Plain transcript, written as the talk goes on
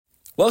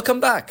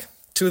Welcome back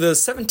to the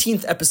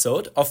 17th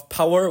episode of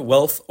Power,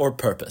 Wealth or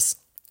Purpose.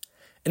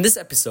 In this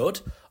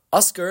episode,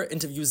 Oscar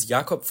interviews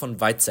Jakob von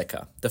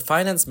Weizsäcker, the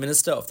finance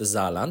minister of the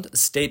Saarland, a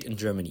state in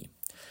Germany.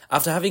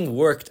 After having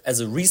worked as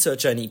a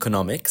researcher in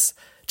economics,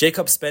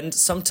 Jakob spent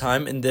some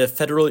time in the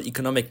Federal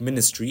Economic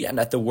Ministry and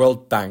at the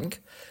World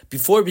Bank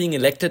before being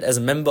elected as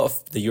a member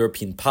of the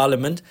European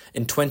Parliament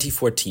in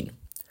 2014.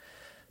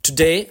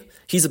 Today,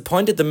 he's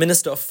appointed the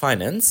Minister of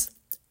Finance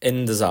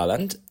in the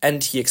Saarland,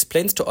 and he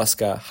explains to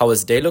Oscar how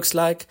his day looks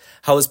like,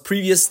 how his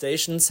previous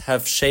stations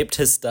have shaped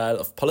his style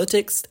of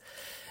politics,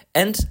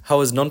 and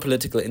how his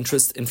non-political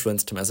interests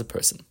influenced him as a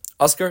person.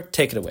 Oscar,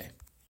 take it away.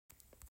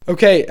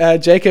 Okay,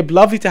 Jacob,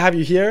 lovely to have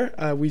you here.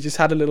 We just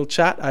had a little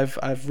chat.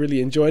 I've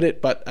really enjoyed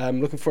it, but I'm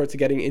looking forward to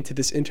getting into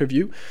this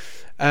interview.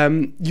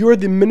 You're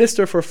the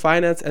Minister for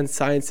Finance and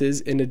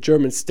Sciences in a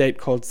German state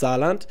called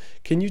Saarland.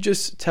 Can you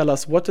just tell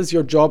us, what does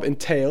your job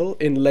entail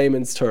in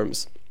layman's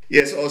terms?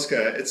 Yes,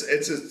 Oscar,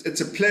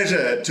 it's a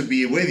pleasure to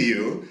be with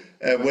you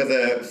with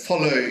a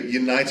fellow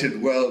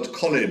United World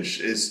College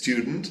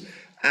student.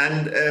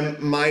 And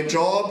my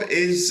job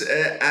is,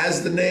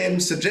 as the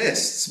name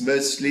suggests,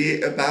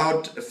 mostly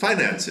about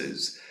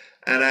finances.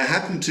 And I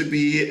happen to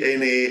be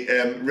in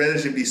a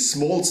relatively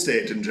small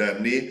state in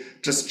Germany,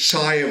 just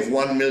shy of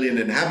 1 million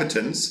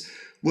inhabitants,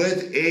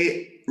 with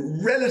a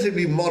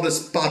relatively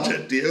modest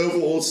budget. The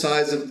overall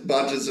size of the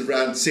budget is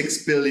around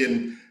 6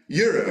 billion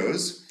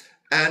euros.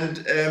 And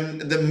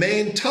the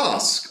main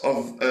task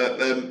of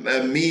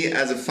me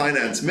as a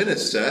finance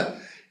minister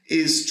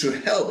is to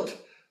help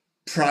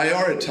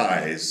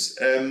prioritize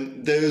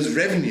those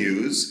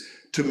revenues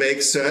to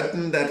make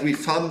certain that we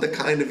fund the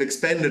kind of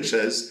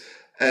expenditures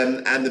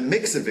and the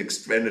mix of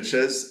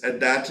expenditures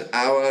that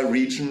our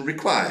region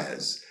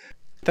requires.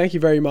 Thank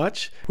you very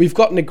much. We've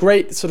gotten a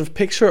great sort of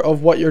picture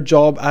of what your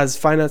job as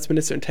finance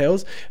minister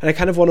entails, and I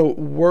kind of want to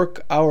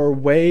work our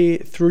way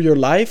through your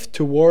life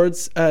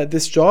towards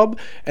this job,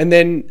 and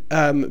then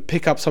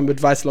pick up some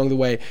advice along the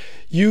way.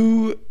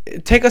 You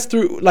take us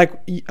through,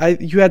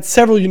 you had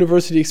several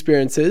university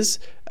experiences.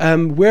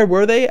 Where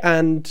were they,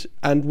 and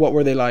what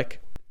were they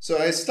like? So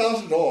I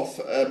started off,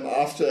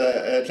 after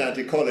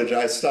Atlantic College,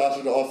 I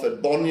started off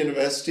at Bonn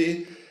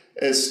University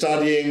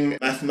studying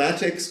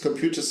mathematics,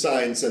 computer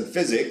science and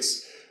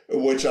physics,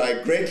 which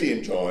I greatly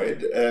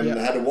enjoyed. I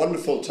had a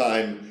wonderful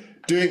time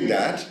doing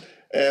that.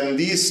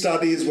 These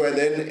studies were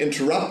then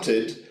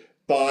interrupted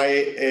by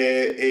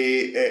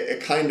a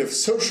kind of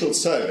social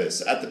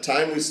service. At the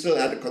time, we still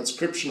had a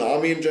conscription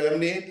army in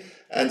Germany,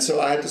 and so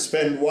I had to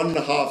spend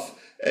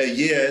 1.5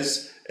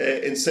 years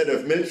instead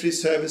of military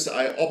service.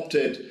 I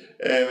opted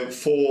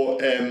for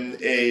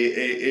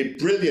a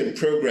brilliant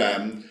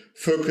program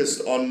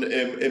focused on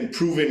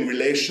improving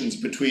relations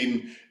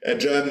between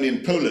Germany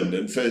and Poland.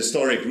 And for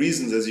historic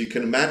reasons, as you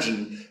can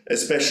imagine,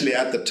 especially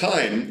at the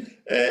time,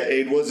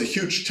 it was a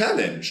huge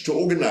challenge to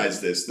organize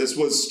this. This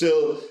was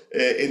still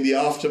in the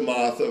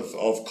aftermath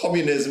of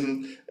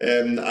communism.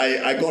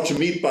 I got to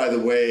meet, by the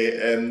way,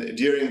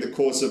 during the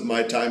course of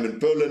my time in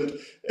Poland,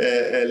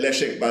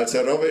 Leszek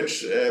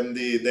Balcerowicz,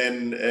 the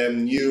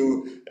then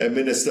new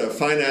Minister of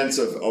Finance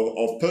of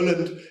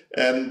Poland.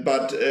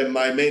 But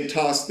my main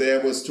task there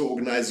was to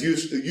organize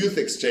youth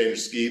exchange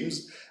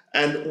schemes.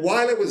 And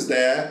while I was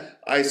there,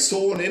 I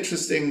saw an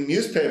interesting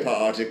newspaper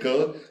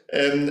article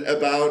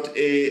about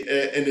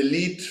an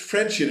elite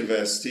French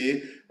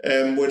university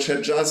which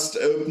had just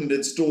opened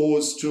its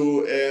doors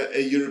to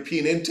a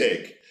European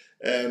intake.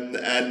 And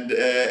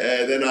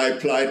then I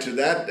applied to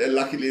that.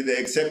 Luckily, they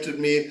accepted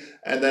me.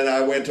 And then I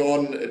went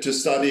on to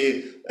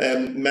study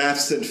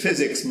maths and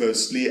physics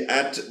mostly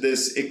at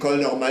this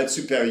École Normale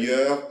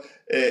Supérieure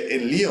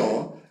in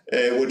Lyon.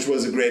 Which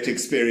was a great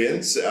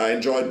experience. I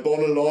enjoyed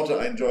Bonn a lot.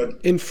 I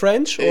enjoyed... In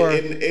French? Or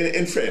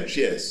In French,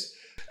 yes.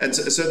 And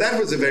so that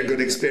was a very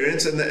good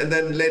experience. And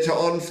then later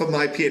on for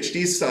my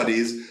PhD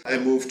studies, I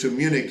moved to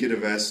Munich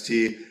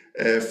University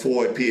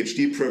for a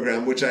PhD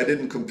program, which I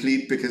didn't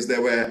complete because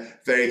there were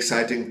very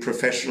exciting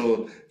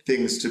professional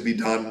things to be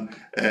done,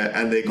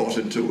 and they got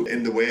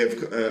in the way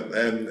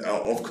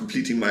of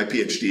completing my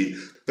PhD.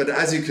 But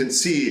as you can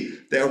see,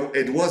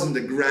 it wasn't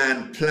a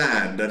grand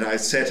plan that I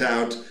set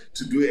out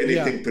to do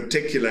anything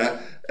particular.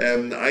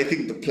 I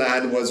think the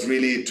plan was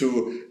really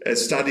to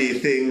study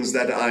things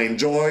that I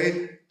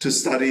enjoy, to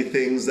study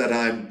things that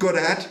I'm good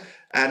at,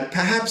 and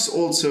perhaps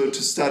also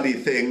to study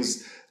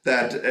things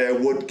that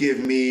would give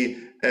me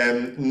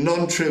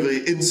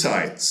non-trivial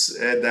insights,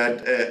 and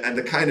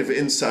the kind of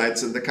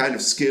insights and the kind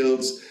of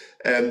skills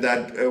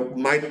that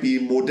might be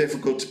more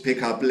difficult to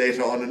pick up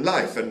later on in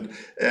life. And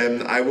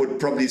I would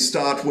probably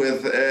start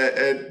with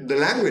the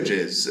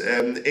languages,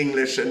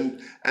 English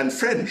and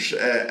French,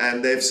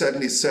 and they've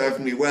certainly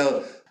served me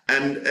well.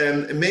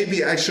 And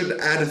maybe I should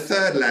add a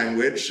third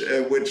language,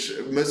 which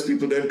most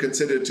people don't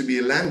consider to be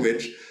a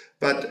language,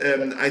 but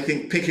I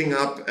think picking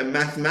up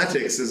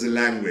mathematics as a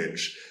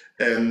language,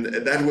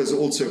 that was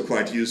also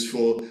quite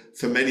useful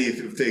for many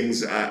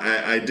things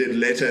I did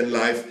later in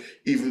life,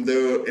 even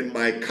though in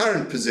my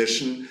current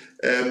position,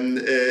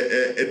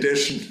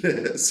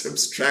 addition,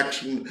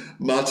 subtraction,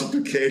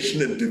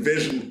 multiplication, and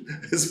division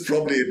is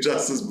probably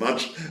just as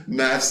much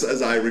maths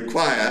as I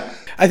require.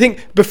 I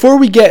think before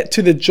we get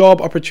to the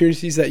job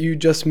opportunities that you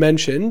just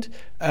mentioned,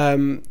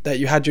 that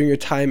you had during your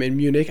time in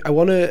Munich, I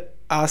want to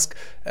ask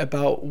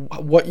about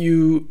what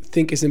you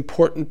think is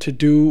important to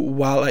do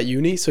while at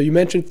uni. So you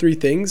mentioned three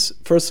things.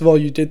 First of all,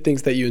 you did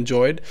things that you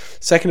enjoyed.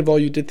 Second of all,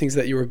 you did things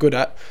that you were good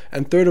at.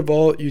 And third of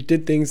all, you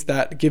did things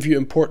that give you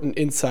important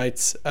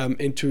insights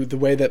into the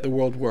way that the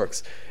world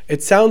works.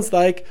 It sounds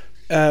like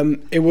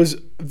it was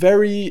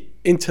very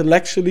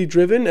intellectually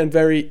driven and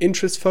very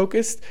interest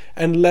focused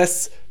and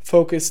less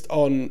focused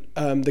on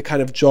the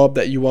kind of job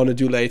that you want to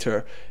do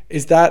later.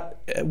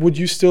 Would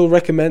you still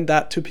recommend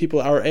that to people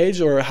our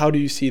age, or how do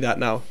you see that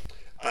now?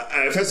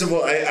 First of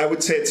all, I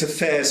would say it's a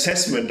fair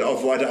assessment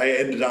of what I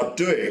ended up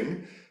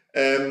doing.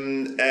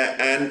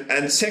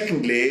 And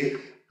secondly,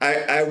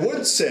 I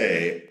would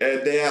say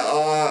there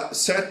are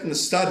certain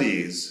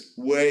studies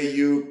where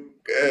you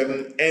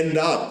end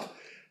up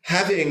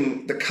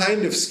having the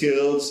kind of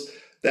skills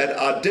that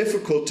are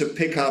difficult to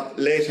pick up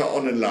later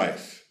on in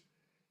life.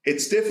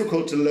 It's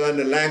difficult to learn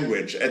a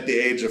language at the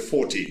age of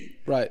 40.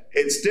 Right.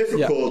 It's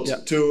difficult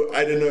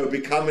to,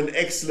 become an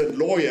excellent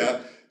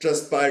lawyer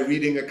just by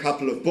reading a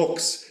couple of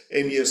books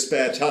in your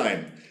spare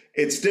time.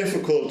 It's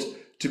difficult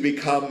to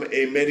become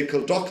a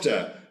medical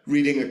doctor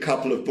reading a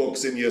couple of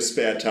books in your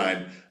spare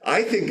time.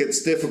 I think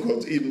it's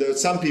difficult, even though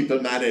some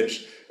people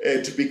manage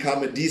to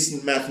become a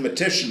decent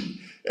mathematician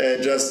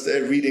just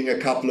reading a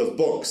couple of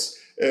books.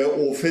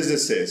 Or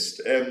physicist.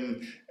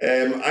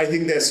 I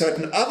think there are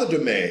certain other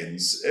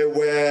domains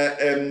where,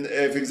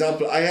 for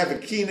example, I have a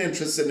keen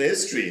interest in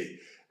history.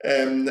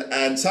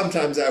 And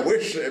sometimes I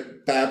wish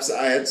perhaps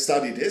I had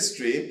studied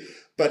history,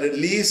 but at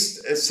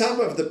least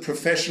some of the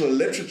professional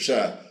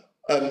literature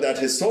that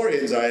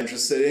historians are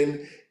interested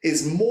in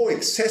is more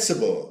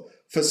accessible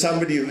for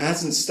somebody who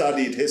hasn't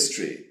studied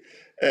history.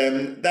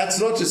 That's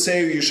not to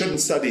say you shouldn't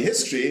study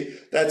history.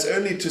 That's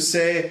only to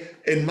say,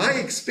 in my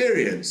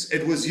experience,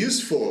 it was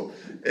useful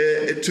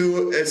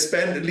to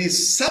spend at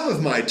least some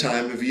of my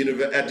time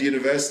at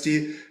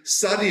university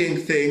studying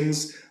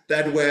things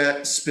that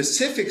were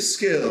specific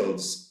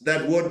skills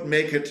that would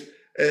make it,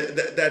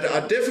 that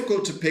are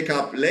difficult to pick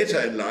up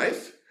later in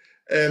life,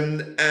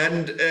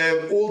 and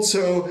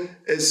also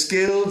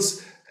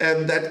skills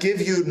that give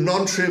you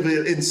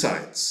non-trivial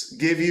insights,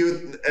 give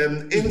you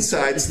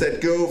insights that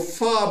go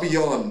far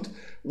beyond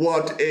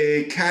what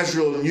a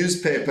casual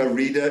newspaper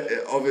reader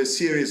of a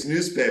serious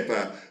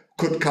newspaper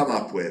could come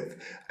up with.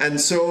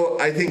 And so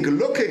I think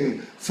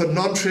looking for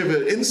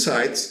non-trivial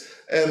insights,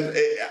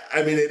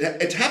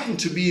 it happened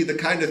to be the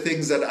kind of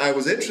things that I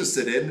was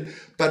interested in,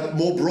 but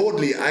more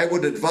broadly, I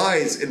would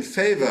advise in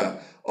favor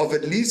of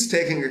at least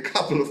taking a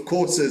couple of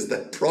courses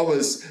that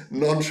promise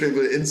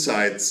non-trivial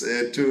insights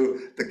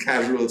to the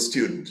casual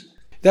student.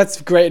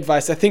 That's great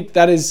advice. I think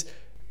that is,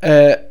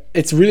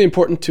 it's really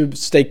important to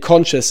stay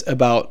conscious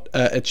about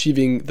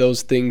achieving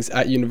those things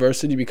at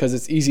university, because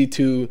it's easy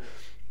to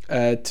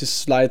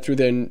slide through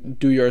there and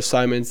do your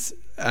assignments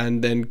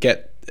and then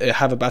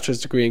have a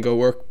bachelor's degree and go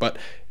work. But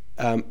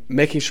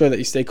making sure that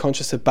you stay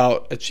conscious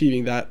about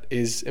achieving that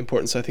is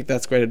important. So I think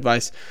that's great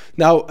advice.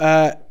 Now,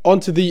 on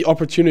to the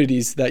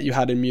opportunities that you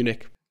had in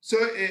Munich. So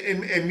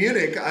in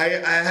Munich, I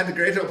had a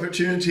great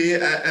opportunity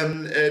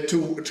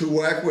to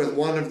work with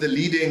one of the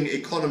leading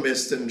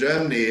economists in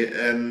Germany,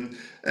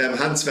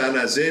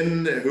 Hans-Werner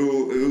Sinn,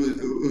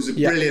 who's a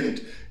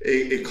brilliant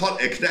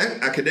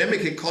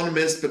academic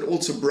economist, but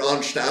also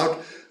branched out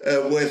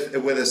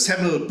with a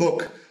seminal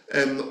book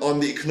on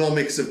the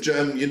economics of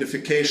German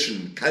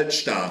unification,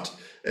 Kaltstart,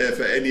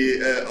 for any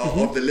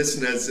of the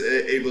listeners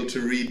able to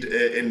read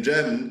in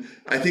German.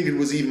 I think it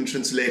was even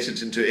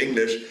translated into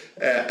English,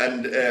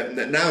 and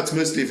now it's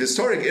mostly of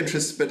historic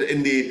interest. But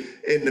in the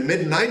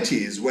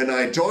mid-90s, when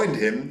I joined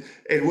him,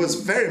 it was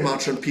very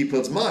much on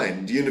people's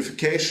mind.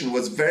 Unification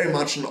was very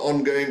much an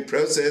ongoing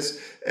process.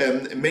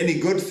 Many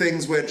good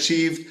things were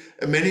achieved,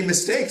 many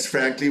mistakes,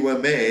 frankly, were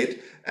made.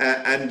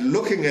 And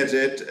looking at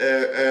it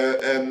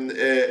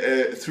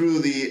through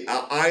the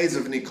eyes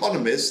of an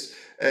economist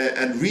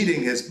and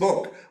reading his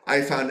book,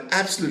 I found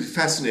absolutely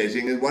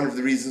fascinating, and one of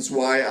the reasons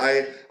why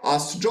I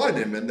asked to join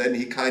him, and then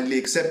he kindly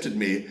accepted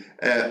me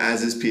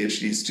as his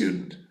PhD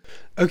student.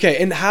 Okay,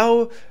 and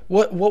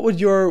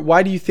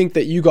why do you think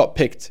that you got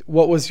picked?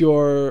 What was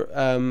your,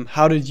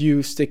 how did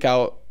you stick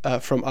out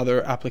from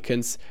other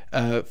applicants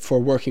for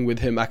working with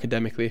him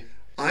academically?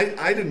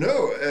 I don't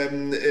know.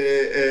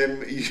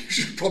 You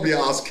should probably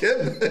ask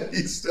him.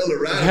 He's still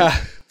around. Yeah.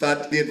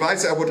 But the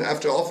advice I would have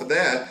to offer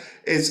there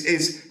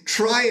is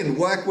try and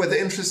work with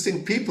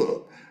interesting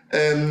people.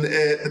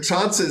 The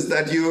chances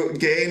that you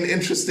gain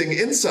interesting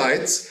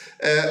insights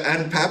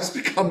and perhaps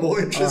become more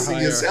interesting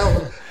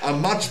yourself are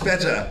much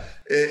better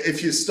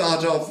if you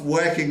start off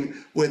working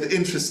with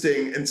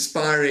interesting,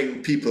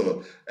 inspiring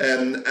people.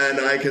 And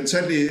I can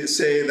certainly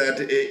say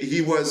that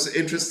he was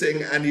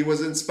interesting and he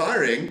was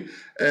inspiring,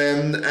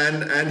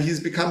 and he's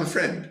become a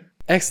friend.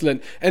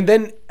 Excellent. And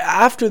then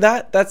after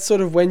that, that's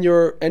sort of when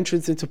your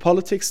entrance into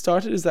politics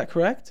started. Is that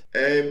correct?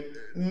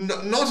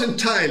 Not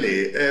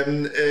entirely.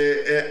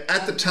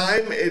 At the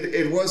time,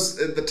 it was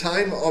the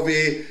time of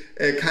a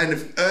kind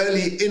of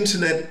early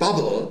internet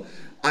bubble.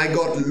 I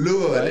got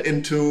lured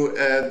into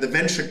the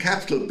venture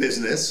capital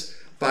business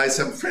by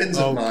some friends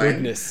of mine.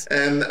 Goodness.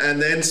 And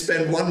then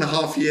spent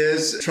 1.5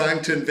 years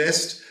trying to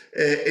invest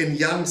in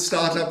young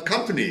startup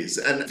companies,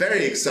 and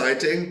very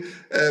exciting.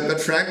 But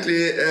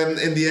frankly,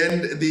 in the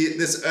end,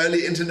 this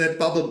early internet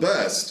bubble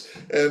burst.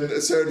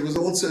 So it was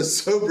also a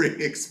sobering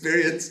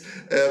experience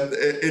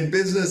in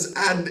business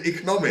and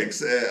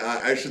economics,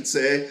 I should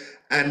say.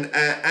 And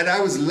I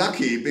was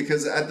lucky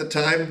because at the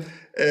time,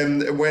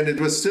 when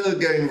it was still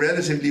going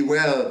relatively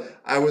well,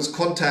 I was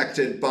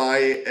contacted by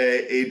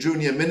a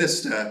junior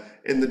minister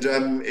in the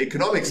German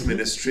economics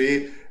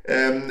ministry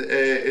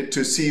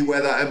to see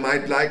whether I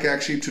might like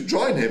actually to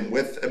join him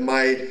with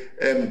my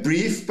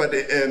brief but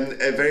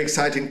a very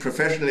exciting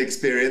professional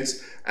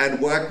experience and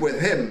work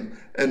with him,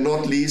 and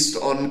not least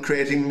on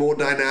creating more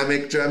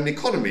dynamic German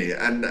economy.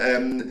 And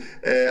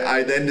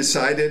I then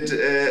decided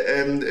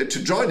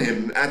to join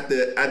him at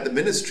the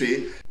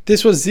ministry.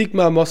 This was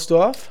Sigmar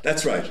Mosdorf?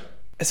 That's right.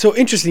 So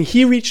interesting.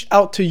 He reached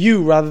out to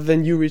you rather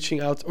than you reaching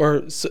out,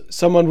 or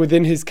someone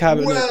within his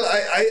cabinet. Well,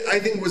 I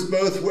think it was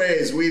both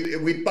ways.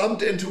 We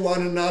bumped into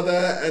one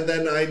another, and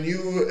then I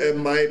knew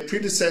my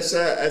predecessor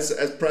as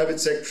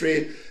private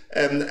secretary,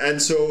 and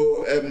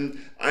so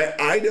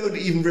I don't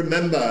even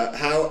remember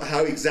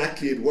how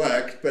exactly it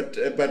worked, but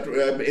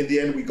in the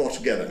end we got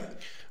together.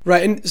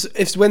 Right, and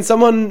if when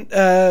someone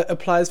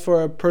applies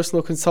for a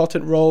personal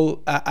consultant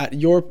role at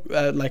your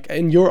like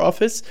in your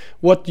office,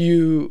 what do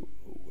you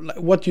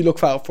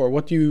look out for?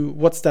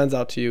 What stands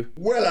out to you?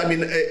 Well, I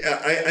mean,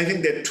 I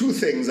think there are two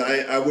things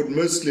I would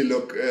mostly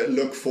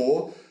look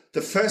for.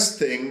 The first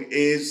thing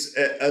is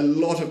a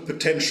lot of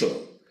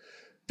potential,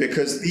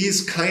 because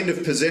these kind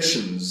of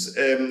positions,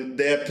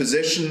 they're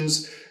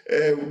positions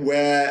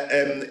where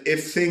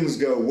if things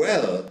go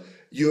well,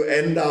 you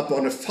end up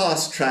on a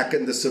fast track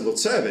in the civil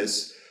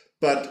service,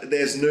 but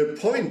there's no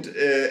point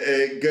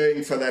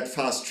going for that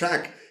fast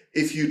track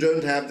if you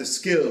don't have the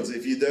skills,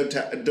 if you don't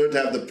have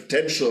the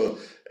potential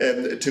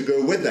to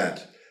go with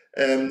that.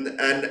 And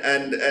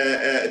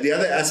the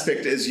other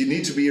aspect is you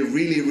need to be a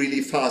really,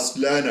 really fast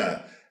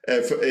learner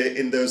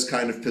in those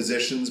kind of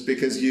positions,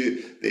 because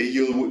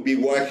you'll be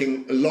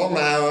working long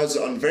hours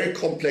on very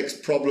complex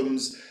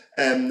problems,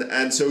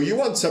 and so you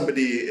want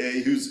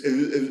somebody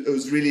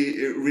who's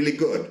really, really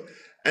good.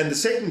 And the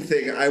second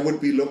thing I would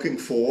be looking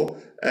for,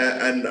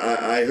 and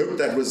I hope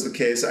that was the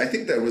case, I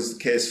think that was the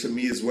case for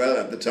me as well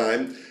at the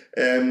time,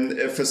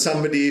 for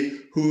somebody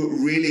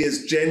who really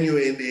is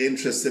genuinely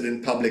interested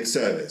in public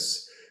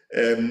service,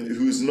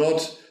 who's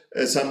not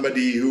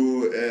somebody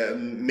who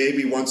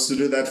maybe wants to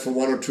do that for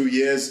 1 or 2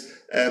 years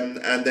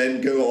and then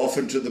go off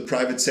into the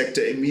private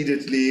sector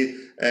immediately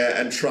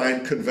and try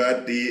and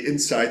convert the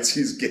insights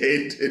he's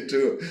gained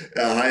into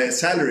a higher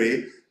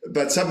salary,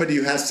 but somebody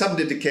who has some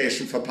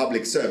dedication for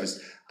public service.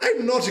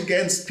 I'm not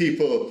against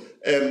people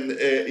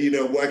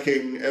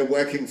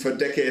working for a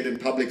decade in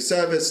public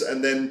service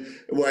and then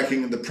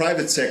working in the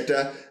private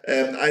sector.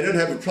 I don't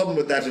have a problem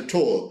with that at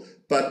all.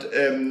 But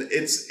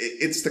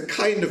it's the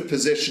kind of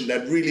position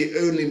that really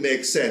only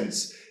makes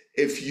sense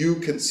if you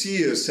can see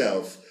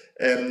yourself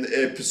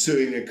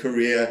pursuing a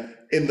career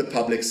in the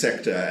public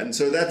sector. And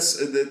so that's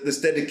this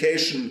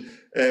dedication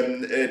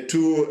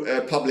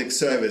to public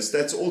service.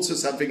 That's also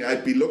something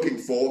I'd be looking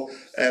for.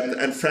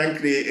 And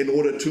frankly, in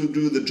order to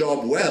do the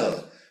job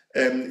well,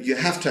 you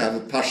have to have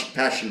a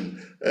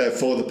passion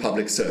for the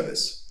public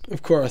service.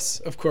 Of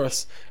course.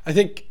 I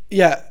think,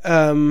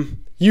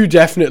 you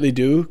definitely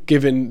do,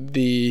 given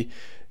the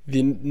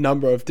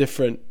number of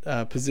different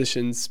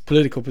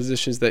political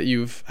positions that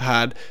you've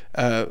had.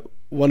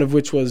 One of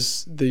which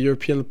was the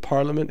European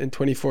Parliament in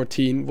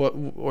 2014.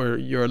 Or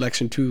your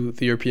election to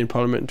the European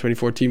Parliament in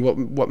 2014.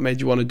 What made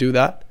you want to do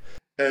that?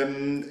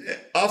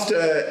 After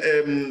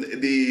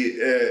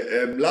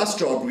the last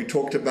job we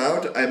talked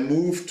about, I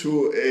moved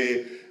to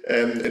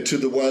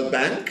the World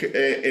Bank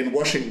in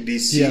Washington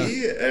DC,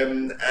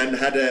 and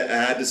had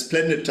a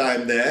splendid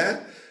time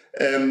there.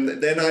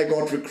 Then I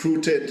got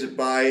recruited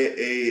by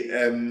a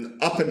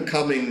up and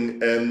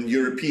coming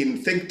European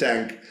think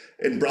tank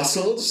in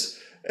Brussels.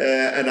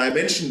 And I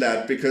mentioned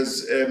that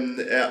because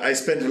I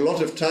spent a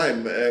lot of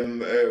time,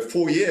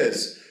 4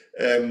 years,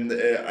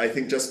 I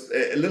think just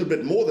a little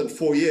bit more than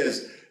 4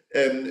 years,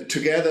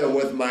 together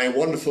with my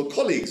wonderful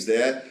colleagues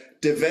there,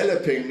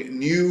 developing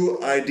new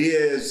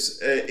ideas,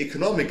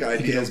 economic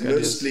ideas,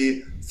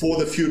 mostly for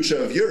the future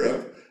of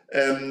Europe.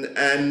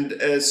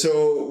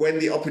 So when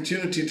the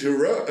opportunity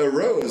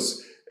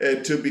arose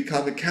to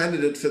become a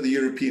candidate for the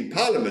European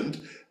Parliament,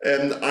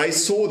 I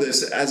saw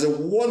this as a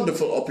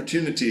wonderful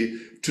opportunity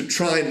to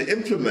try and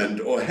implement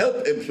or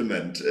help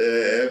implement.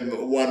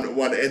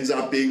 One ends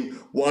up being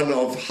one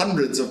of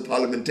hundreds of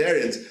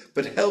parliamentarians,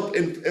 but help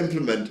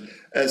implement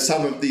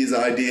some of these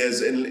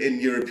ideas in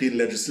European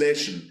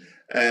legislation.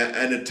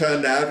 And it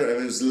turned out I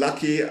was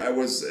lucky. I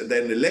was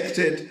then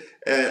elected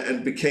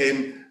and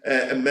became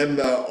a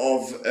member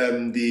of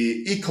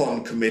the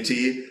Econ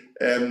Committee,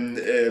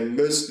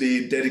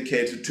 mostly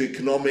dedicated to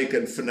economic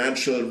and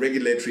financial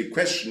regulatory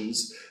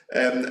questions,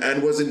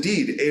 and was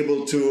indeed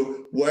able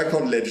to work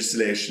on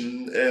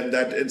legislation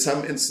that in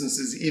some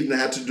instances even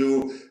had to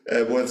do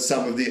with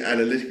some of the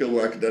analytical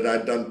work that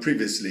I'd done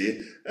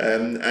previously.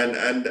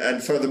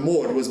 And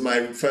furthermore, it was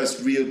my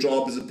first real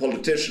job as a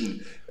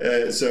politician.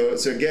 So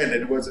again,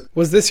 it was...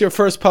 Was this your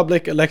first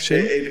public election?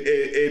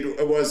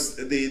 It was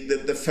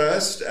the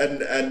first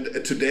and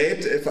to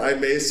date, if I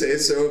may say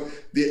so,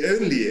 the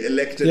only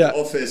elected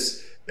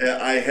office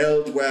I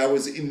held where I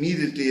was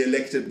immediately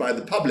elected by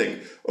the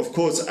public. Of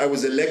course, I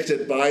was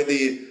elected by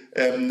the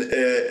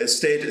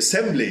State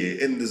Assembly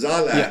in the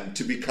Saarland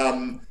to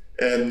become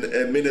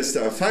a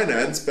Minister of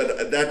Finance,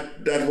 but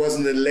that was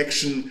an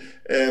election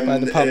where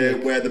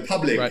the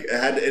public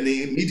had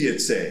any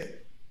immediate say.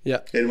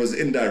 Yeah, it was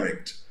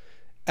indirect.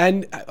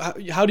 And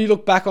how do you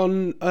look back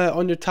on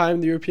your time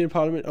in the European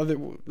Parliament?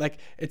 Like,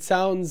 it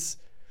sounds,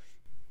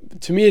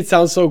 to me, it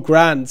sounds so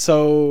grand.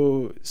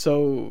 So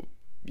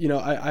you know,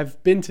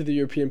 I've been to the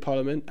European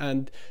Parliament,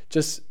 and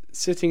just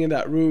sitting in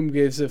that room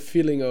gives a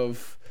feeling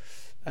of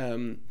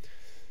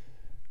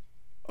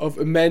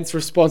immense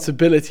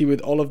responsibility with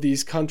all of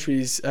these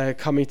countries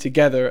coming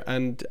together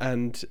and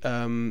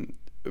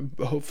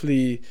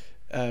hopefully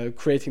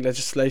creating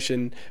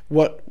legislation.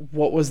 What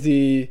was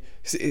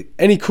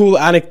any cool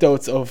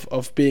anecdotes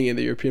of being in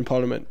the European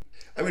Parliament?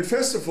 I mean,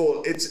 first of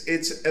all,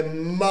 it's a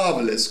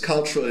marvelous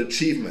cultural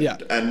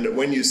achievement, and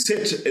when you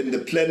sit in the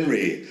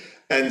plenary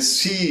and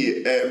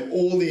see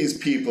all these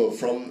people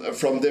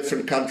from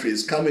different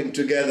countries coming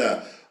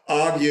together,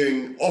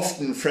 arguing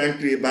often,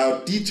 frankly,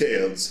 about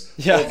details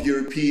of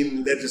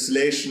European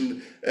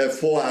legislation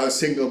for our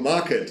single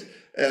market.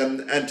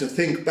 And to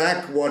think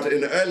back what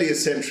in earlier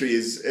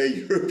centuries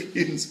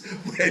Europeans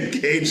were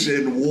engaged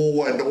in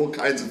war and all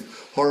kinds of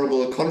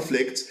horrible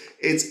conflicts,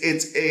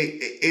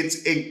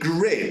 it's a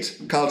great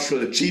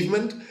cultural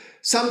achievement.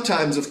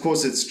 Sometimes, of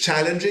course, it's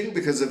challenging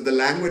because of the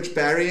language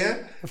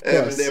barrier.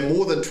 There are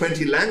more than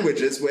 20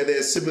 languages where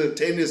there's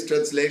simultaneous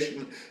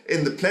translation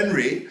in the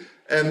plenary.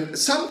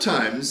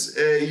 Sometimes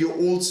you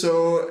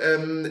also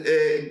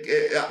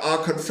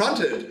are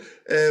confronted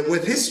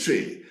with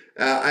history.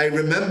 I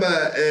remember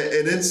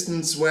an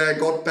instance where I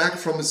got back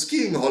from a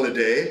skiing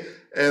holiday,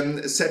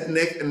 sat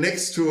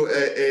next to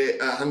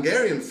a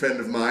Hungarian friend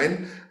of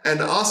mine, and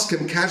asked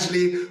him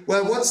casually,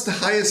 well, what's the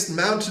highest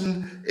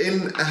mountain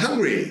in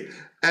Hungary?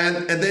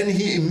 And then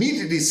he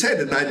immediately said,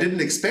 and I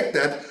didn't expect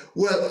that,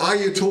 well, are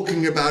you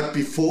talking about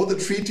before the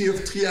Treaty of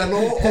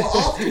Trianon or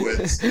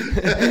afterwards?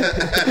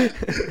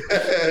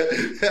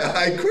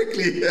 I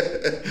quickly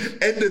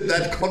ended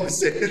that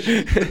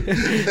conversation.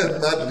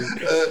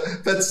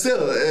 But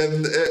still,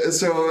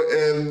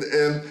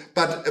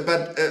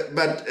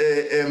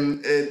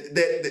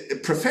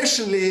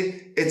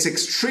 professionally, it's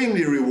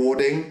extremely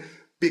rewarding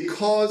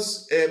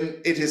because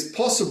it is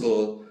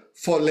possible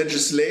for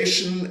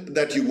legislation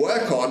that you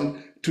work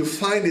on to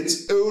find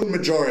its own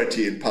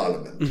majority in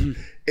Parliament. Mm-hmm.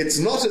 It's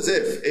not as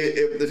if,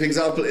 for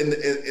example,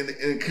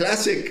 in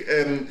classic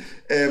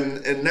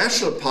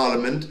national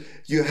Parliament,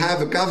 you have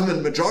a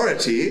government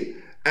majority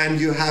and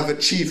you have a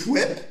chief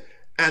whip,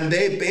 and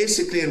they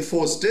basically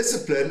enforce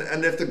discipline.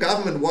 And if the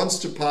government wants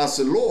to pass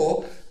a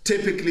law,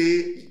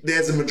 typically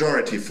there's a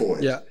majority for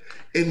it. Yeah.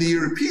 In the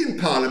European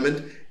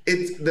Parliament,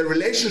 the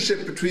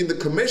relationship between the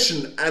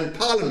Commission and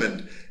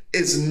Parliament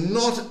is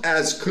not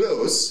as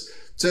close.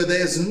 So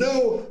there's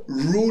no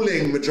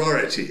ruling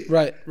majority.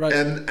 Right.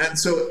 And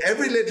so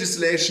every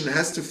legislation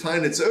has to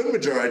find its own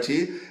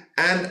majority.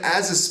 And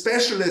as a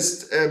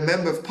specialist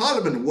member of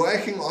Parliament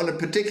working on a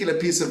particular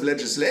piece of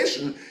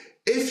legislation,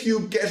 if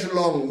you get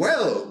along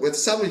well with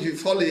some of your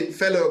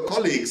fellow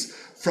colleagues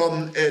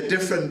from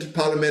different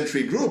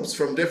parliamentary groups,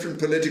 from different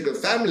political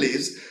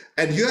families,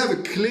 and you have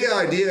a clear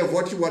idea of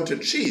what you want to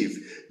achieve,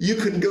 you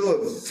can go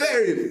a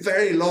very,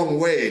 very long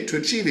way to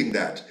achieving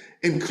that,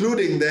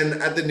 including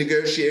then at the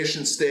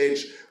negotiation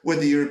stage with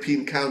the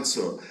European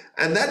Council.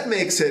 And that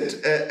makes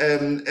it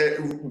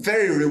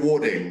very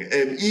rewarding,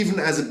 even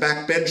as a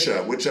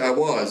backbencher, which I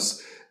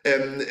was,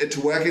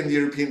 to work in the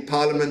European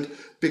Parliament,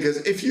 because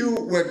if you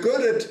were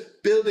good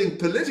at building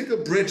political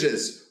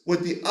bridges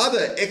with the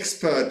other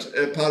expert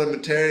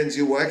parliamentarians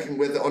you're working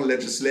with on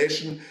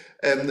legislation,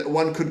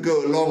 one could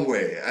go a long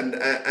way. And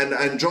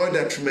I enjoyed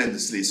that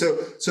tremendously. So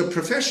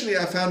professionally,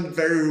 I found it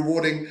very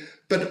rewarding.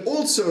 But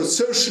also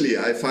socially,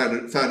 I found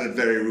it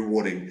very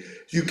rewarding.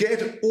 You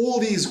get all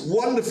these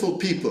wonderful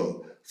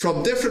people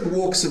from different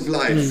walks of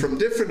life, from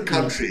different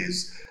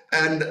countries.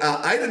 And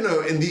I don't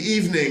know, in the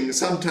evening,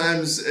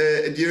 sometimes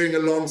during a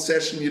long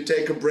session, you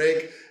take a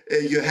break,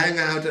 you hang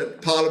out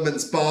at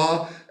Parliament's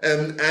bar,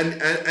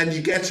 and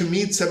you get to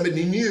meet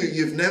somebody new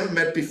you've never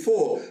met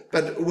before,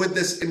 but with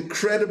this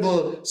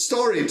incredible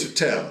story to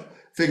tell.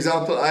 For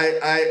example,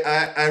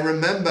 I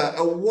remember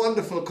a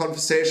wonderful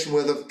conversation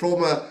with a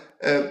former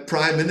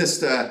Prime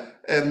Minister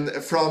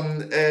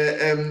from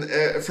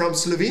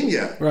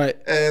Slovenia, Right.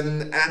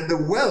 and the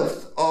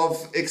wealth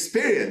of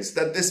experience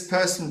that this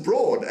person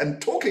brought,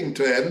 and talking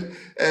to him,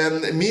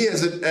 me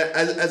as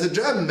a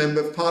German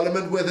member of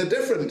parliament with a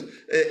different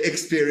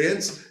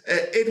experience,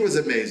 it was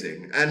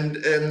amazing.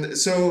 And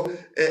so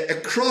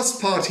across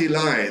party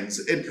lines,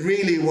 it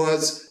really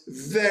was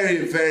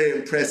very, very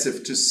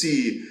impressive to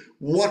see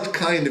what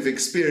kind of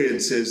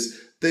experiences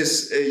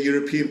this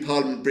European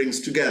Parliament brings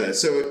together.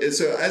 So as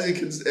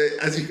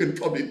you can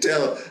probably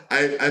tell,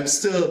 I'm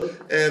still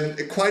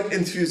quite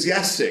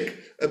enthusiastic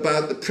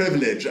about the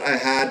privilege I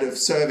had of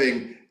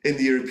serving in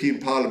the European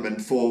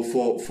Parliament for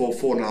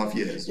 4.5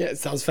 years. Yeah, it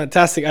sounds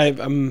fantastic.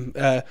 I'm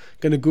going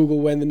to Google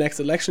when the next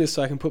election is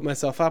so I can put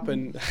myself up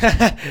and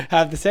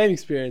have the same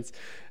experience.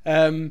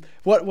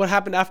 What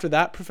happened after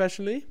that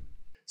professionally?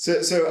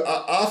 So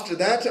after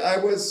that, I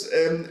was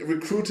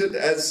recruited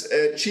as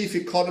chief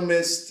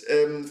economist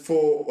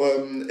for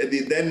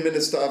the then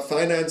Minister of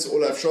Finance,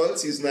 Olaf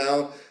Scholz. He's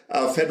now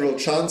our federal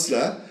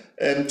chancellor,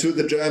 to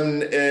the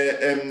German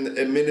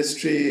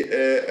Ministry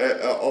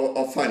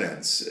of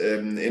Finance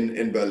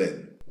in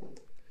Berlin.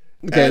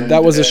 Okay, And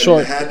that was a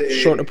short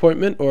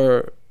appointment,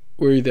 or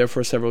were you there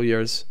for several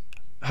years?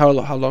 How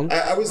long?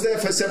 I was there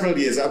for several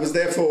years. I was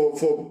there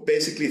for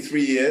basically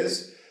 3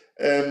 years.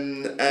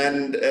 And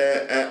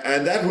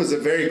that was a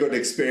very good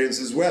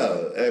experience as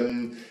well.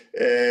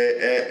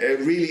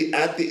 Really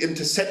at the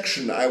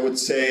intersection, I would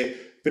say,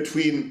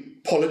 between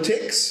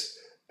politics,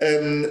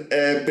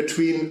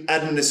 between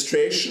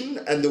administration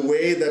and the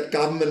way that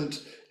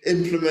government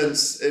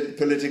implements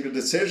political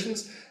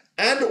decisions,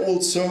 and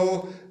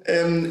also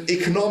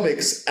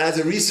economics as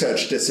a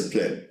research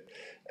discipline.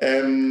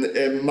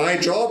 My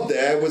job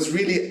there was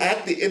really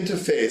at the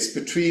interface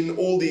between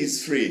all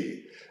these three.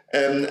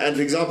 And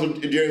for example,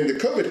 during the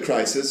COVID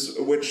crisis,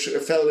 which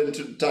fell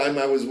into the time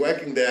I was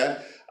working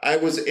there, I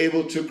was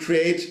able to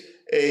create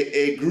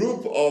a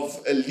group of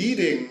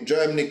leading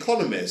German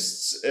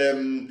economists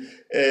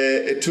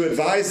to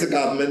advise the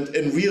government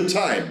in real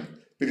time.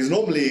 Because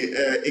normally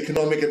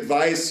economic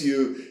advice,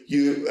 you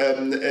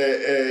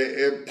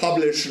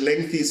publish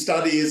lengthy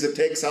studies, it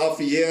takes half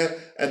a year,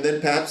 and then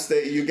perhaps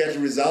you get a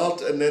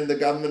result, and then the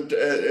government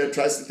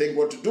tries to think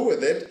what to do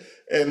with it.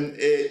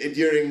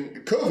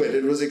 During COVID,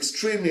 it was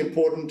extremely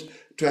important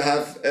to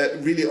have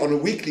really on a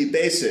weekly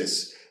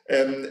basis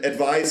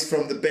advice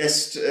from the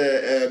best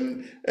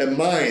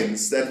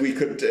minds that we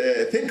could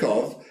think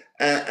of.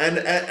 And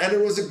it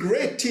was a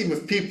great team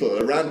of people,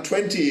 around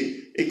 20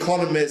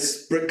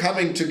 economists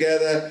coming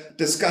together,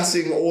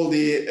 discussing all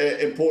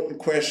the important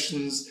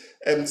questions,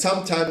 and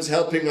sometimes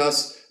helping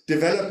us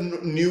develop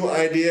new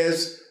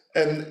ideas,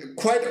 and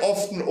quite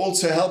often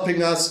also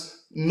helping us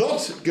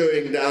not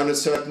going down a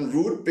certain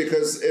route,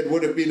 because it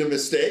would have been a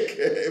mistake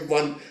if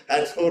one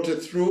had thought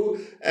it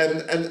through.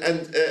 And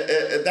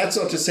that's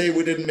not to say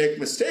we didn't make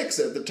mistakes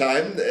at the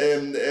time.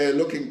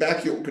 Looking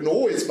back, you can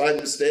always find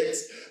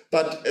mistakes.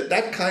 But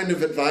that kind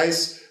of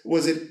advice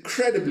was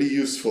incredibly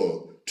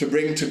useful to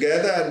bring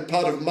together. And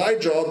part of my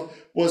job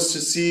was to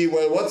see,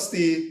 well, what's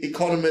the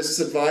economist's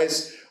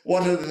advice?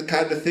 What are the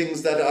kind of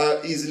things that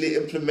are easily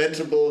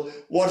implementable?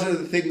 What are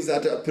the things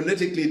that are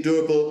politically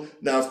doable?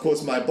 Now, of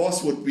course, my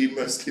boss would be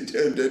mostly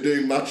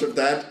doing much of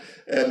that,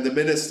 the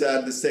minister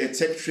and the state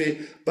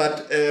secretary.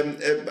 But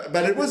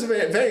it was a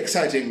very, very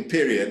exciting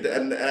period.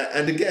 And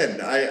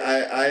again,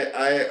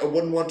 I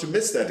wouldn't want to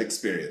miss that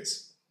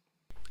experience.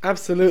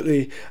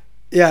 Absolutely.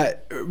 Yeah,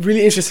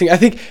 really interesting. I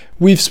think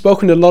we've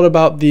spoken a lot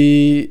about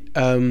the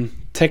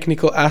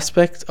technical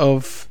aspect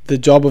of the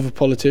job of a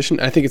politician.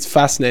 I think it's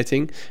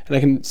fascinating, and I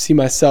can see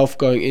myself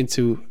going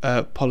into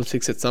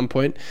politics at some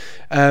point.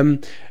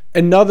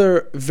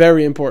 Another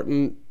very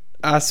important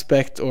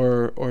aspect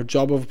or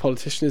job of a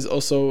politician is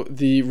also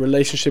the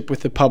relationship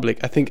with the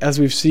public. I think, as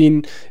we've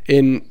seen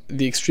in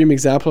the extreme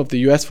example of the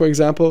US, for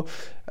example,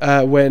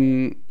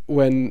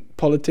 when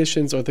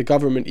politicians or the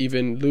government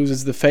even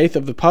loses the faith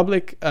of the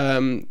public,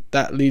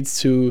 that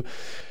leads to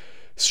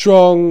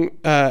strong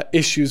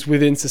issues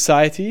within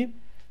society.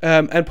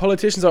 And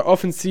politicians are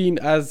often seen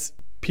as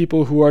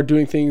people who are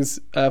doing things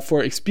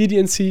for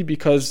expediency,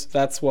 because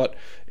that's what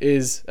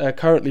is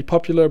currently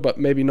popular, but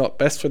maybe not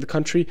best for the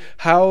country.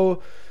 How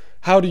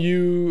do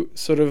you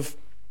sort of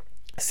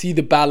see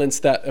the balance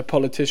that a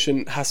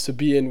politician has to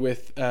be in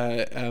with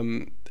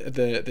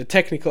the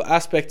technical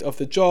aspect of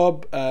the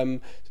job,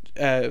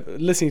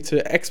 listening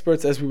to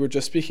experts, as we were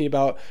just speaking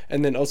about,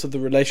 and then also the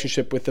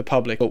relationship with the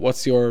public?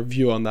 What's your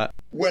view on that?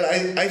 Well,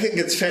 I think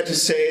it's fair to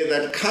say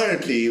that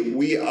currently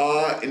we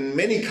are, in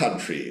many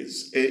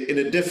countries, in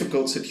a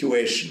difficult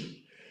situation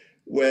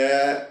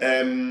where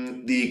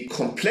the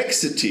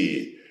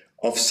complexity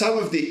of some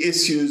of the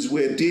issues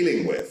we're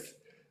dealing with,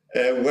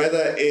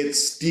 whether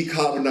it's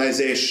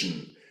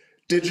decarbonization,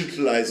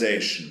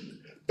 digitalization,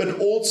 but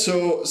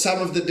also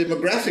some of the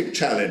demographic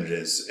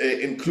challenges,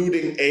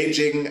 including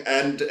aging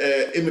and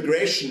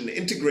integration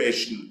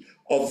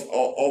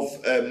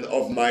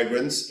of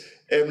migrants.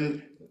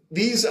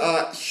 These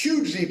are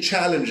hugely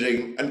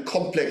challenging and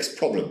complex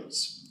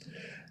problems.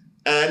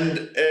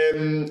 And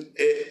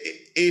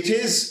it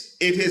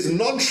is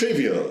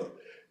non-trivial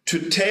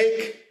to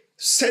take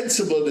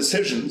sensible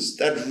decisions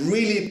that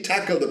really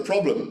tackle the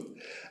problem,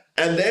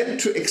 and then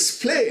to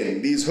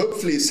explain these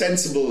hopefully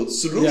sensible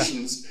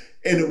solutions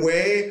in a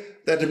way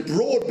that a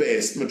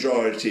broad-based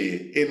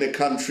majority in the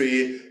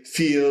country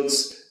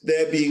feels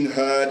they're being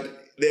heard,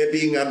 they're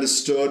being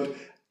understood,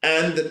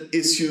 and that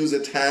issues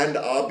at hand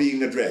are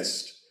being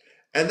addressed.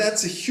 And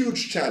that's a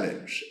huge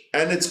challenge,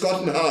 and it's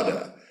gotten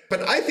harder.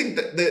 But I think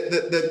that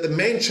the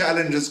main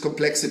challenge is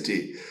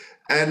complexity.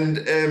 And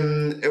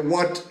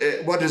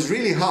what is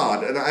really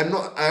hard, and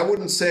I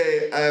wouldn't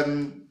say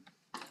I'm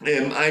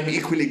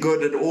equally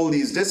good at all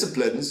these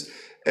disciplines.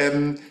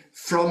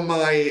 From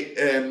my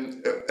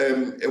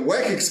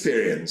work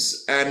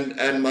experience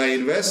and my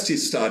university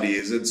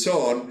studies and so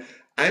on,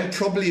 I'm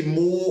probably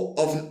more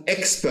of an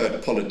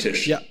expert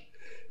politician. Yeah.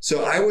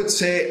 So I would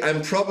say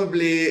I'm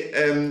probably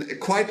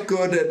quite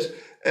good at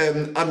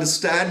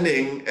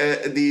understanding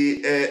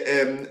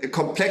the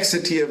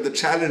complexity of the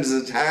challenges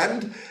at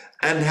hand,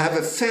 and have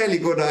a fairly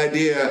good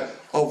idea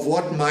of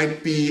what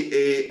might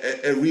be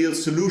a real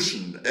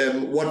solution,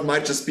 what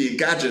might just be a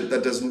gadget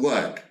that doesn't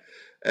work.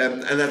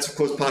 And that's, of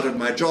course, part of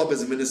my job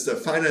as a Minister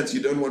of Finance.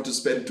 You don't want to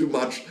spend too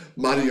much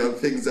money on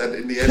things that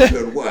in the end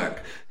don't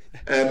work.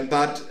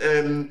 But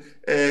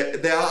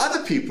there are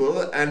other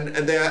people, and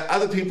there are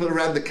other people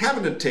around the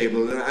cabinet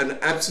table, and I'm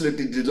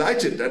absolutely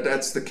delighted that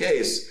that's the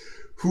case,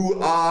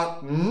 who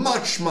are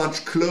much,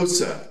 much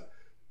closer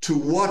to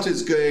what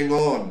is going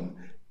on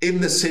in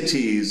the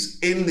cities,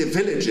 in the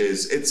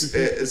villages. It's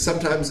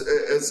sometimes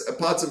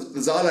parts of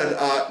the Saarland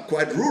are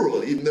quite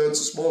rural, even though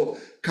it's a small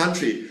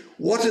country.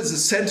 What is the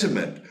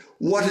sentiment?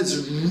 What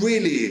is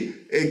really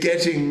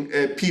getting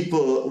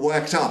people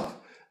worked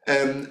up?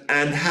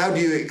 And how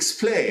do you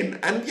explain?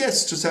 And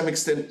yes, to some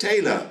extent,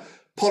 tailor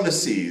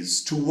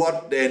policies to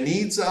what their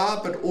needs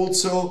are, but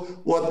also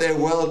what their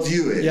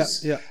worldview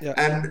is. Yeah.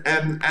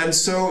 And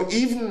so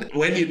even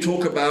when you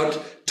talk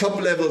about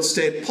top-level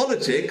state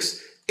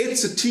politics,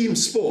 it's a team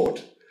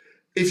sport.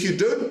 If you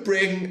don't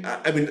bring,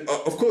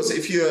 of course,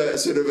 if you're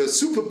sort of a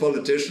super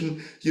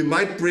politician, you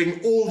might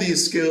bring all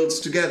these skills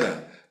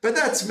together, but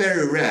that's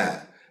very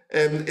rare.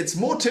 It's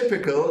more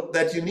typical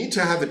that you need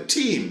to have a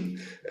team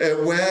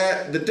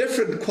where the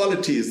different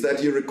qualities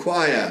that you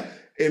require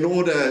in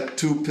order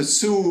to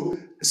pursue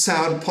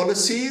sound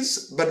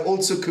policies, but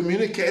also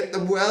communicate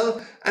them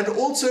well, and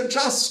also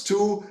adjust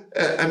to,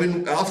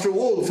 after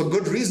all, for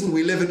good reason,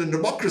 we live in a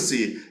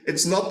democracy.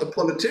 It's not the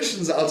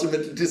politicians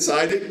ultimately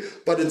deciding,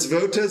 but it's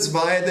voters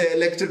via their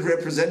elected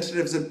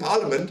representatives in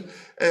parliament.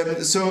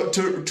 So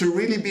to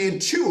really be in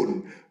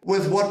tune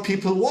with what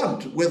people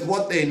want, with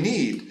what they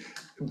need,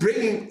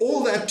 bringing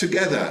all that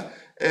together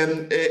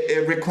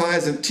it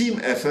requires a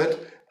team effort.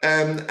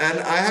 And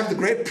I have the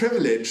great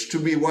privilege to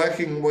be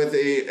working with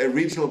a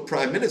regional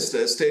prime minister,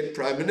 a state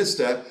prime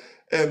minister,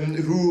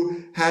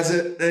 who has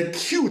an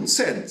acute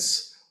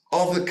sense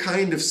of the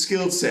kind of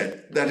skill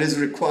set that is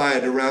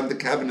required around the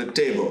cabinet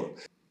table.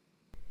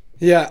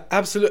 Yeah,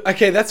 absolutely.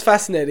 Okay, that's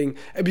fascinating.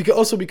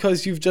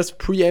 Because you've just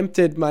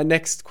preempted my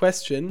next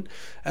question,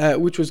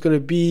 which was going to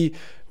be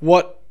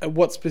what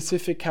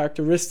specific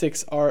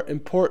characteristics are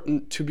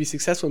important to be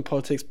successful in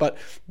politics. But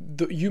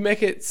you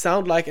make it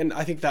sound like, and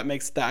I think that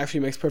actually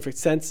makes perfect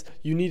sense,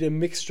 you need a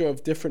mixture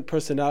of different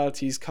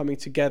personalities coming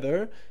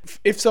together.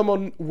 If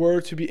someone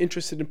were to be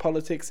interested in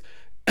politics,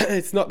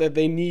 it's not that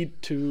they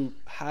need to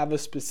have a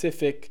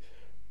specific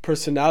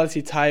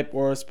personality type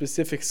or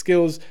specific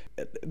skills.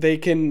 They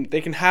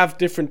can have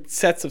different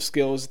sets of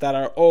skills that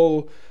are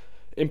all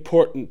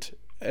important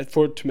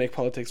to make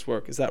politics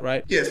work. Is that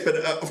right? Yes, but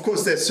of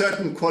course there's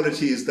certain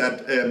qualities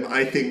that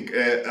I think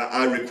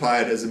are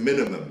required as a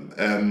minimum,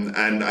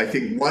 and I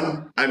think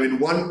one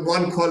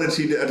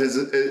quality that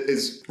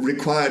is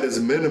required as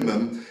a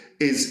minimum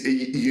is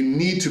you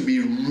need to be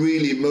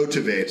really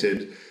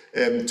motivated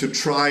to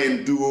try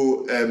and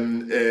do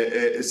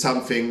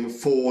something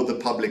for the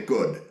public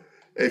good.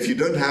 If you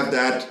don't have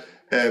that,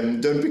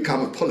 don't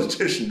become a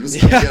politician. Do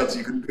something else.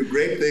 You can do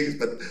great things,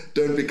 but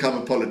don't become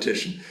a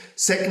politician.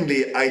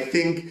 Secondly, I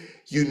think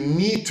you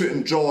need to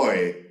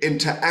enjoy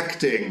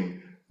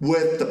interacting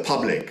with the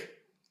public.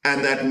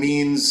 And that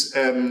means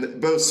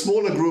both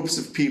smaller groups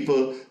of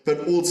people,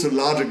 but also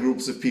larger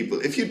groups of people.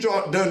 If you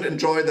don't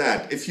enjoy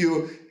that, if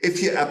you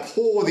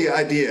abhor the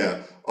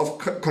idea of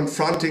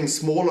confronting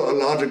smaller or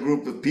larger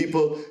group of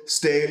people,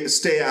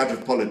 stay out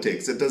of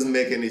politics. It doesn't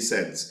make any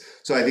sense.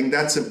 So I think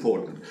that's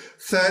important.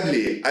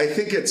 Thirdly, I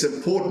think it's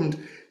important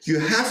you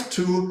have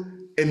to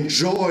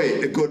enjoy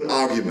a good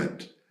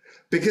argument,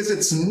 because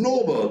it's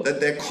normal that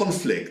there are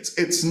conflicts.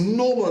 It's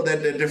normal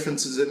that there are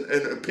differences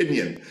in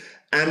opinion,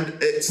 and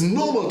it's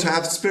normal to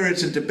have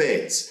spirited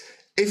debates.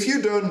 If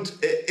you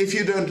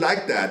don't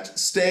like that,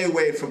 stay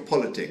away from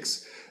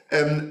politics.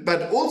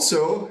 But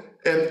also,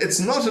 it's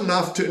not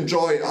enough to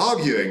enjoy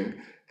arguing.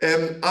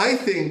 I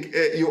think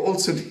you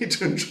also need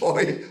to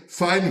enjoy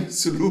finding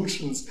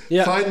solutions,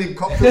 finding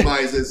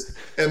compromises,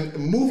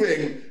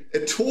 moving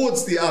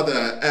towards the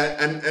other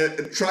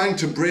and trying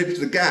to bridge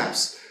the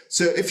gaps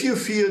So if you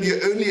feel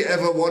you only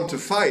ever want to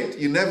fight,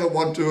 you never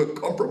want to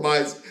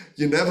compromise,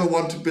 you never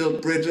want to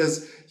build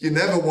bridges, you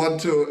never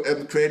want to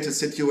create a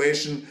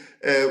situation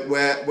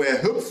where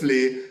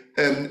hopefully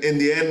in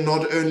the end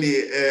not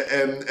only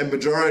a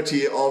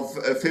majority of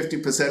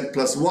 50%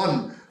 plus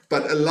one,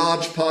 but a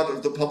large part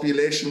of the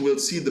population will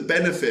see the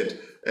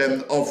benefit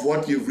of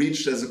what you've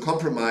reached as a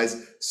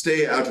compromise,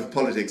 stay out of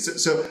politics.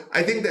 So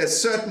I think there's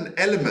certain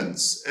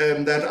elements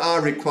that are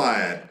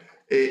required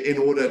in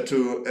order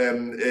to,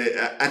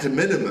 at a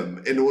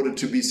minimum, in order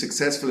to be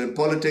successful in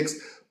politics.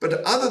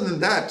 But other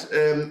than that,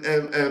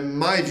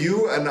 my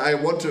view, and I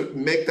want to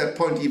make that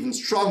point even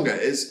stronger,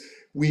 is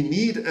we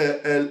need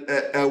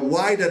a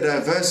wider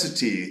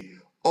diversity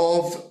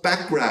of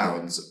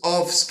backgrounds,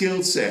 of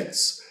skill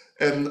sets,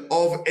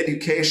 of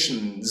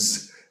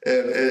educations,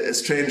 a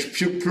strange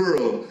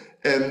plural,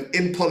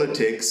 in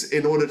politics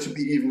in order to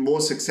be even more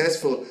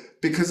successful,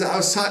 because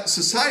our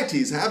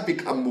societies have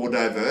become more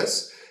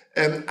diverse.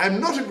 I'm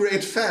not a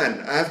great fan,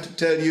 I have to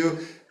tell you,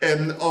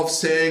 of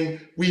saying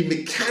we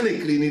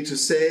mechanically need to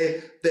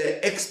say there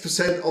are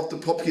X% of the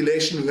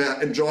population who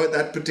enjoy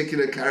that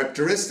particular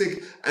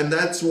characteristic, and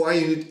that's why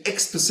you need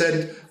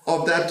X%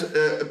 of that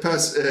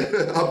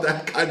of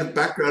that kind of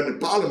background in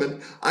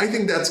parliament. I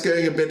think that's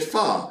going a bit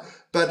far,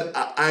 but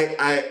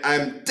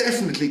I'm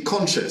definitely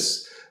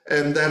conscious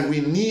that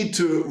we need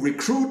to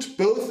recruit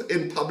both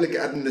in public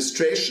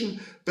administration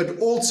but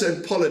also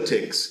in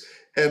politics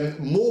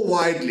more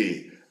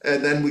widely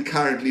than we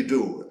currently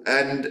do.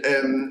 And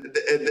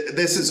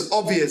this is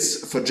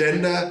obvious for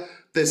gender,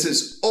 this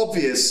is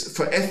obvious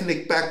for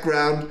ethnic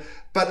background,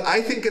 but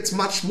I think it's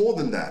much more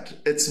than that.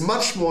 It's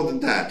much more than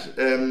that.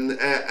 And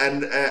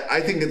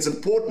I think it's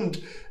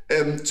important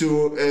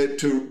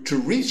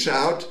to reach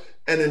out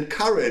and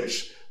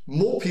encourage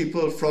more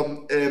people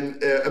from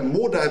a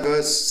more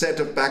diverse set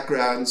of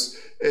backgrounds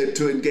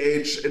to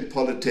engage in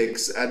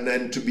politics and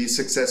then to be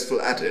successful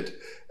at it.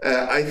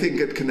 I think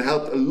it can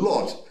help a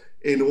lot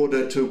in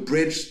order to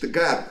bridge the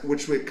gap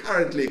which we're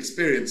currently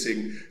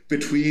experiencing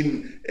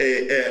between,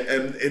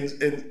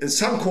 in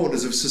some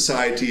corners of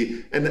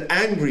society, an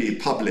angry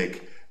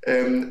public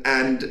and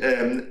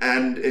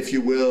if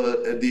you will,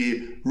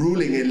 the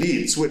ruling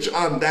elites, which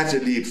aren't that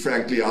elite,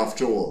 frankly,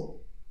 after all.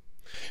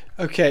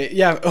 Okay,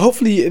 yeah,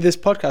 hopefully this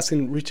podcast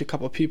can reach a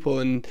couple of people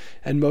and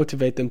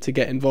motivate them to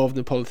get involved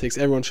in politics.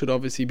 Everyone should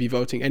obviously be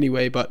voting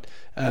anyway, but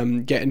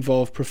get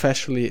involved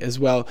professionally as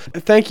well.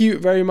 Thank you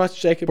very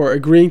much, Jakob, for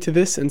agreeing to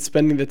this and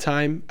spending the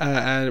time,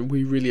 and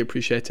we really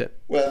appreciate it.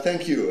 Well,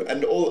 thank you,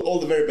 and all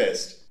the very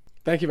best.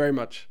 Thank you very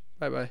much.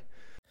 Bye-bye.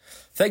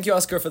 Thank you,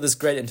 Oscar, for this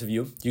great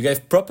interview. You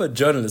gave proper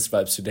journalist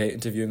vibes today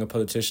interviewing a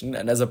politician,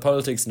 and as a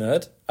politics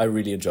nerd, I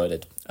really enjoyed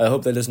it. I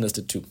hope the listeners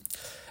did too.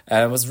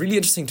 It was really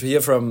interesting to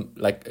hear from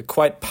a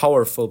quite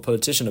powerful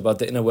politician about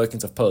the inner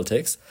workings of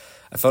politics.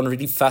 I found it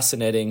really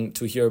fascinating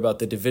to hear about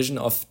the division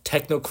of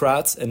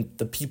technocrats and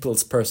the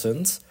people's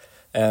persons,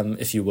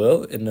 if you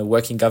will, in a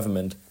working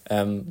government.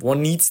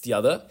 One needs the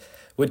other,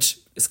 which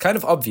is kind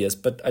of obvious,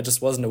 but I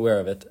just wasn't aware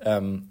of it.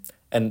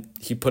 And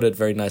he put it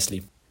very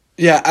nicely.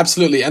 Yeah,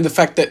 absolutely. And the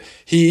fact that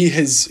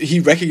he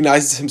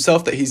recognizes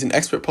himself that he's an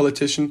expert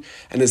politician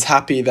and is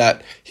happy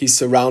that he's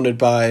surrounded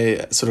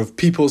by sort of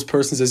people's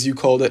persons, as you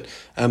called it.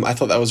 I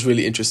thought that was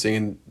really interesting.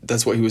 And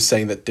that's what he was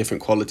saying, that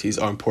different qualities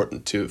are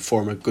important to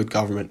form a good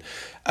government.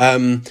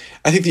 I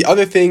think the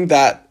other thing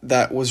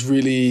that was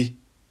really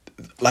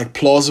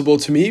plausible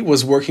to me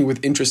was working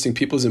with interesting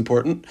people is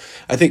important.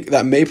 I think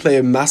that may play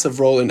a massive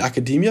role in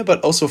academia,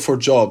 but also for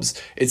jobs.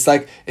 It's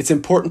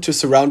important to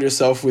surround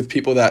yourself with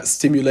people that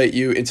stimulate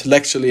you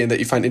intellectually and that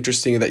you find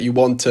interesting and that you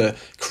want to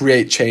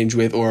create change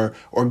with or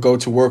go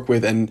to work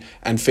with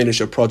and finish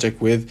a project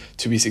with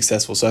to be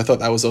successful. So I thought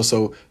that was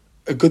also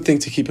a good thing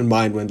to keep in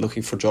mind when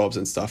looking for jobs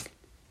and stuff.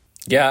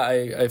 Yeah,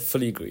 I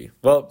fully agree.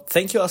 Well,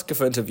 thank you, Oscar,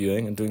 for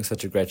interviewing and doing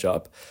such a great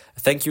job.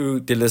 Thank you,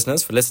 dear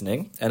listeners, for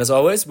listening. And as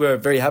always, we're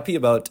very happy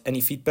about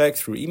any feedback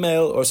through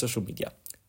email or social media.